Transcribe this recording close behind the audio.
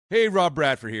Hey, Rob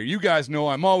Bradford here. You guys know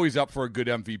I'm always up for a good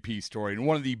MVP story, and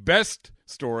one of the best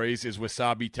stories is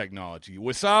Wasabi Technology.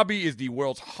 Wasabi is the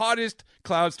world's hottest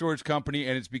cloud storage company,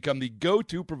 and it's become the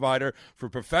go-to provider for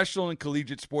professional and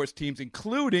collegiate sports teams,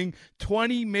 including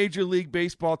 20 Major League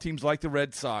Baseball teams like the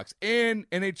Red Sox and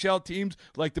NHL teams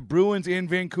like the Bruins and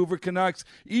Vancouver Canucks.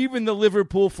 Even the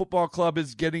Liverpool Football Club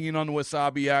is getting in on the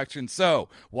Wasabi action. So,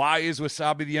 why is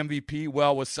Wasabi the MVP?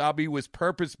 Well, Wasabi was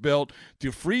purpose-built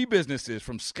to free businesses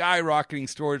from skyrocketing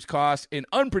storage costs and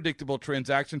unpredictable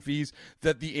transaction fees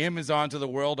that the Amazons of the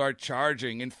world are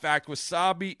charging. In fact,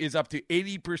 Wasabi is up to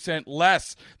 80%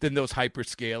 less than those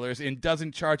hyperscalers and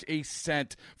doesn't charge a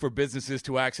cent for businesses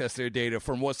to access their data.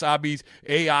 From Wasabi's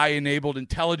AI-enabled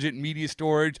intelligent media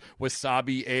storage,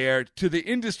 Wasabi Air, to the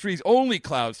industry's only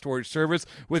cloud storage service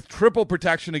with triple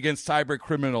protection against cyber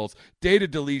criminals, data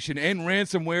deletion, and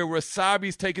ransomware,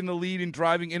 Wasabi's taken the lead in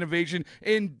driving innovation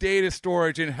in data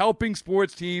storage and helping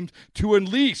sports teams to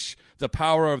unleash the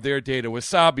power of their data.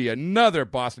 Wasabi, another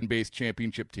Boston-based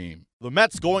championship team. The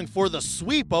Mets going for the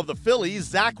sweep of the Phillies.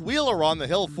 Zach Wheeler on the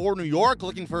hill for New York,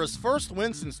 looking for his first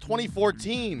win since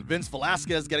 2014. Vince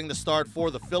Velasquez getting the start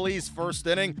for the Phillies. First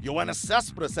inning, Yoenis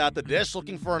Cespedes at the dish,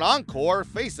 looking for an encore,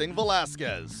 facing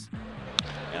Velasquez.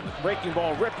 And the breaking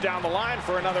ball ripped down the line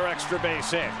for another extra base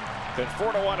hit.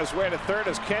 Conforto on his way to third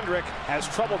as Kendrick has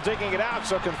trouble digging it out,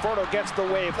 so Conforto gets the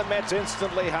wave. The Mets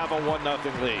instantly have a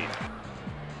 1-0 lead.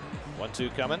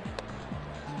 1-2 coming.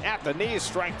 At the knees,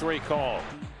 strike three called.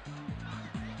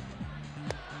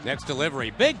 Next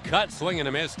delivery, big cut, swing and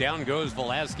a miss. Down goes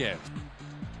Velasquez.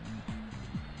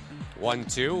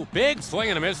 1-2, big swing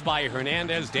and a miss by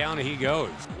Hernandez. Down he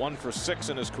goes. 1 for 6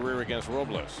 in his career against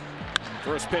Robles.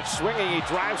 First pitch swinging, he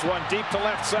drives one deep to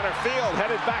left center field,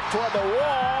 headed back toward the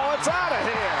wall. It's out of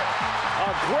here.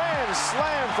 A grand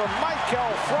slam from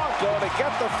Maikel Franco to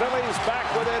get the Phillies back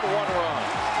within 1 run.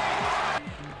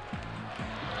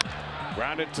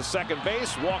 Grounded to second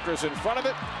base. Walker's in front of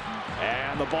it.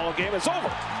 And the ball game is over.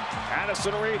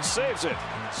 Addison Reed saves it.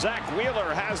 Zach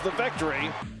Wheeler has the victory.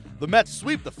 The Mets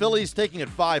sweep the Phillies, taking it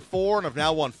 5-4 and have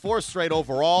now won 4 straight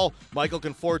overall. Michael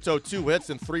Conforto, 2 hits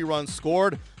and 3 runs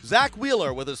scored. Zach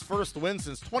Wheeler with his first win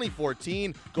since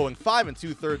 2014, going 5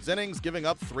 2/3 innings, giving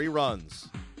up 3 runs.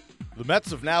 The Mets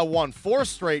have now won 4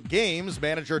 straight games.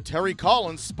 Manager Terry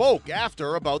Collins spoke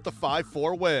after about the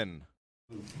 5-4 win.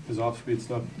 His off-speed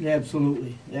stuff. Yeah,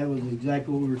 absolutely. That was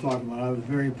exactly what we were talking about. I was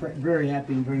very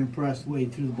happy and very impressed the way he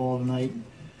threw the ball tonight.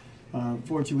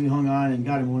 Fortunately, we hung on and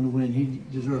got him one to win. He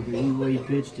deserved it. The way he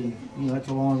pitched, and that's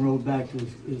a long road back to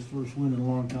his first win in a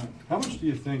long time. How much do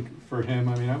you think for him?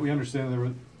 I mean, we understand there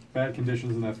were bad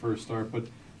conditions in that first start, but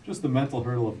just the mental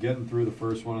hurdle of getting through the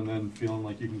first one and then feeling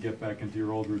like you can get back into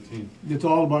your old routine. It's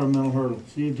all about a mental hurdle.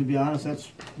 See, to be honest,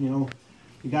 that's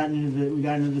we got into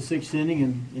the 6th inning,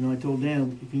 and I told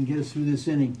Dan, if he can get us through this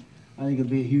inning, I think it'll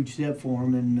be a huge step for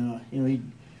him. And he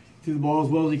threw the ball as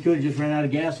well as he could. He just ran out of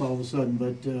gas all of a sudden,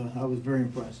 but I was very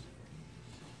impressed.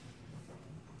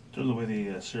 In terms of the way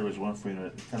the series went for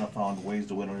you, kind of found ways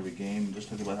to win every game. Just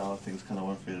talk about how things kind of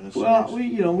went for you this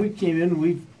series. Well, we came in,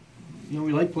 we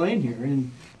like playing here,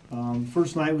 and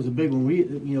first night was a big one.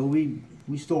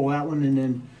 We stole that one, and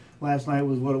then last night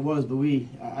was what it was. But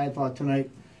I thought tonight,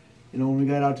 when we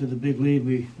got out to the big lead,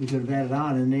 we could have added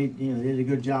on, and they did a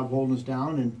good job holding us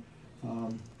down,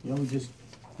 and we just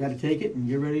got to take it and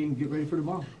get ready for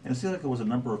tomorrow. And it seemed like there was a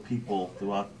number of people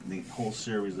throughout the whole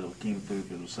series that came through,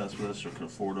 if it was Cespedes or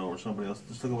Conforto or somebody else.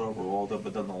 Just look at what rolled up,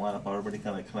 but down the lineup, how everybody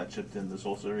kind of chipped in this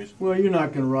whole series. Well, you're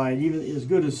not going to ride, even as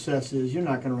good as Cess is, you're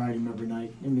not going to ride him every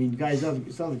night. I mean,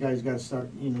 other guys got to start.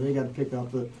 They got to pick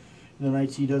up the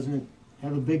nights he doesn't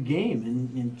have a big game,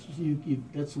 and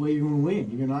that's the way you're going to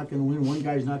win. You're not going to win. One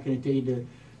guy's not going to take you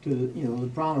to the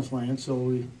promised land.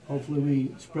 So hopefully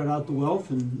we spread out the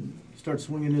wealth and start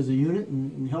swinging as a unit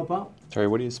and help out. Terry,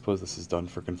 what do you suppose this has done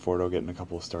for Conforto, getting a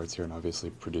couple of starts here and obviously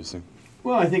producing?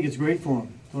 Well, I think it's great for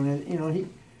him.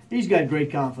 He's got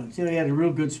great confidence. He had a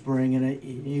real good spring, and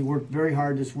he worked very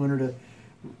hard this winter to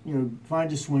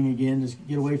find his swing again, just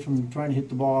get away from trying to hit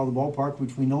the ball out of the ballpark,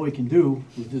 which we know he can do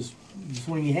with this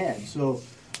swing he had. So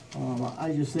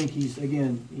I just think he's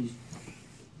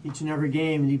each and every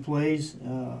game that he plays,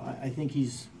 I think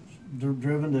he's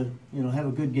driven to have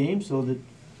a good game so that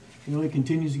he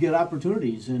continues to get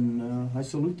opportunities, and I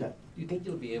salute that. Do you think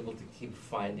you'll be able to keep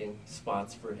finding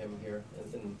spots for him here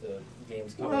in the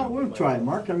games coming Well, up? we'll try,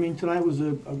 Mark. I mean, tonight was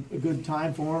a good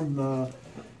time for him.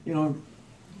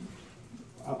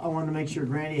 I wanted to make sure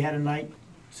Grandy had a night.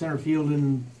 Center field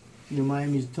in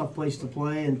Miami's a tough place to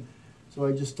play, and so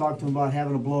I just talked to him about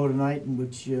having a blow tonight, in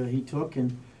which he took,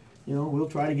 and we'll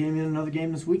try to get him in another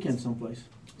game this weekend someplace.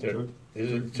 Sure.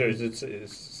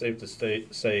 It's safe to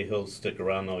say he'll stick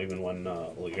around, though, even when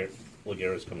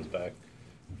Lagares comes back?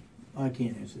 I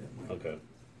can't answer that, Mike. Okay.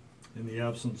 In the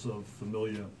absence of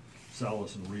Familia,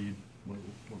 Salas, and Reed, what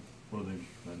are they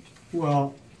meant?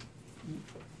 Well,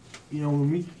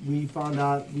 when we found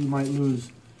out we might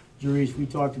lose Jurice, we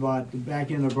talked about the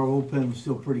back end of our bullpen was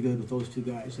still pretty good with those two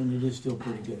guys, and it is still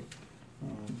pretty good.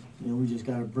 We just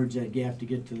got to bridge that gap to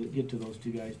get to those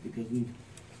two guys, because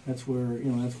that's where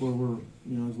we're,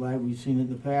 as glad we've seen it in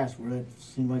the past, where that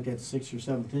seemed like that 6th or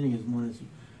 7th inning is when it's,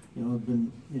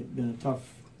 been a tough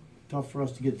for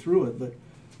us to get through it. But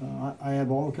I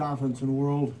have all the confidence in the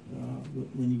world.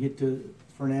 When you get to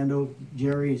Fernando,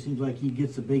 Jerry, it seems like he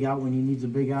gets a big out when he needs a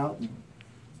big out.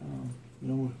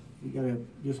 And, we got to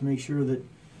just make sure that,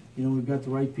 we've got the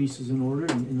right pieces in order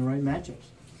and in the right matchups.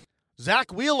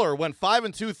 Zach Wheeler went 5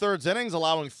 2/3 innings,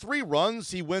 allowing 3 runs.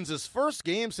 He wins his first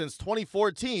game since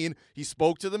 2014. He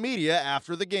spoke to the media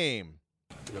after the game.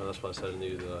 That's what I said I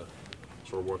needed to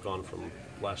sort of work on from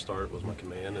last start was my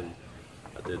command, and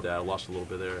I did that. I lost a little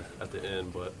bit there at the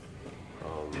end, but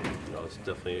it's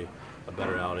definitely a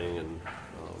better outing and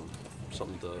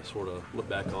something to sort of look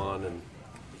back on and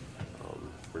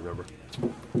remember.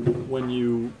 When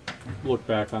you look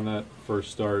back on that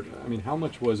first start, how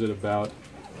much was it about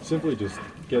simply just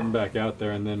getting back out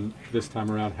there, and then this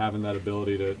time around having that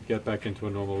ability to get back into a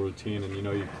normal routine, and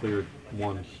you cleared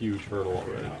one huge hurdle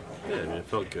already? Yeah, it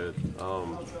felt good.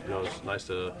 It's nice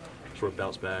to sort of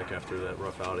bounce back after that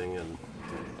rough outing and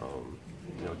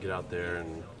get out there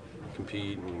and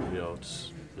compete and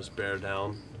just bear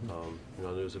down. It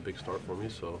was a big start for me,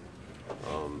 so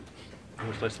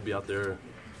it's nice to be out there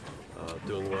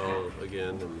doing well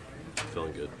again and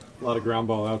feeling good. A lot of ground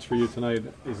ball outs for you tonight.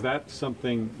 Is that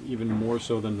something even more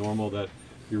so than normal that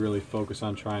you really focus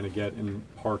on trying to get in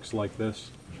parks like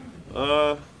this?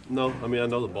 No. I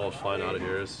know the ball's flying out of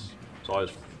here. It's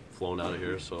always flown out of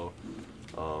here. So,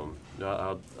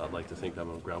 I'd like to think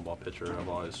I'm a ground ball pitcher. I've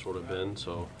always sort of been.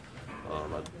 So,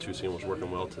 my two-seam was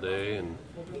working well today, and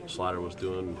slider was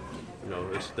doing,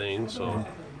 its thing. So,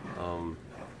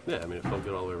 it felt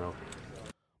good all the way around.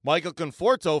 Michael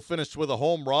Conforto finished with a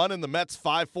home run in the Mets'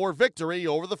 5-4 victory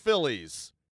over the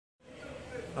Phillies.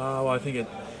 Well, I think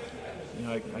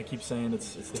I keep saying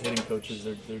it's the hitting coaches.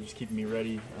 They're just keeping me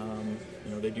ready.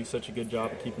 They do such a good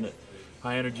job of keeping it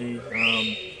high energy,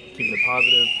 keeping it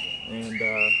positive,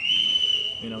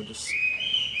 and just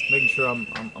making sure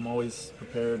I'm always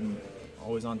prepared and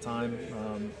always on time.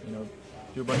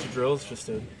 Do a bunch of drills just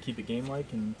to keep it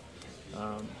game-like, and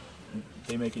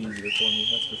they make it easier for me,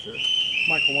 that's for sure.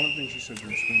 Michael, one of the things you said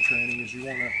during spring training is you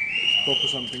want to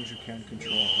focus on things you can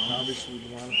control. And obviously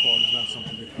the line of card is not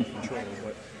something you can control,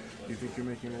 but do you think you're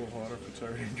making it a little harder for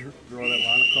Terry to draw that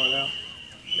line of card out?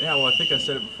 Yeah, well, I think I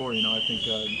said it before. I think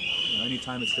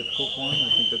anytime it's difficult for him,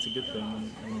 I think that's a good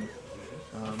thing. And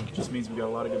it just means we've got a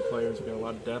lot of good players, we've got a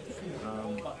lot of depth,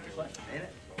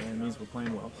 and it means we're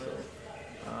playing well. So,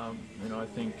 I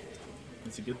think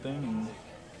it's a good thing, and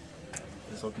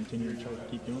I guess I'll continue to try to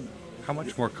keep doing that. How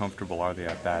much more comfortable are the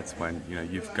at-bats when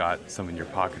you've got some in your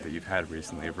pocket that you've had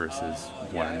recently versus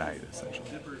one a night, essentially?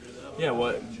 Yeah,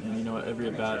 well, and every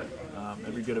at-bat,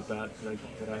 every good at-bat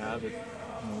that I have,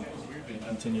 I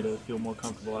continue to feel more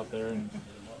comfortable out there, and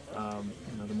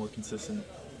the more consistent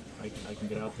I can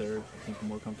get out there, I think the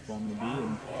more comfortable I'm going to be,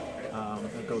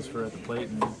 and that goes for at the plate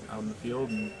and out in the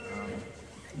field, and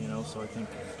so I think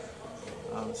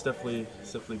it's definitely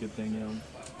a good thing,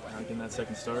 getting that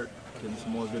second start, getting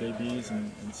some more good ABs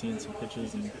and seeing some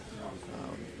pitches and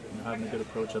having a good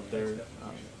approach up there,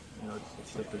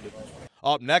 it's definitely a good thing.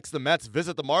 Up next, the Mets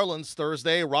visit the Marlins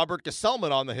Thursday. Robert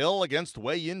Gesellman on the hill against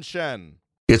Wei-Yin Chen.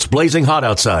 It's blazing hot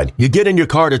outside. You get in your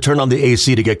car to turn on the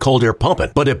AC to get cold air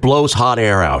pumping, but it blows hot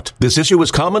air out. This issue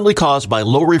is commonly caused by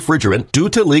low refrigerant due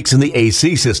to leaks in the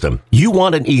AC system. You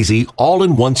want an easy,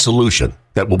 all-in-one solution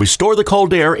that will restore the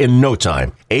cold air in no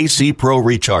time. AC Pro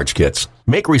Recharge Kits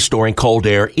make restoring cold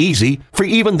air easy for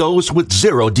even those with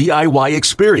zero DIY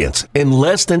experience in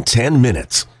less than 10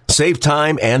 minutes. Save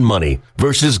time and money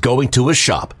versus going to a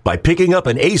shop by picking up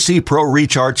an AC Pro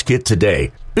Recharge Kit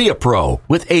today. Be a pro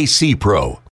with AC Pro.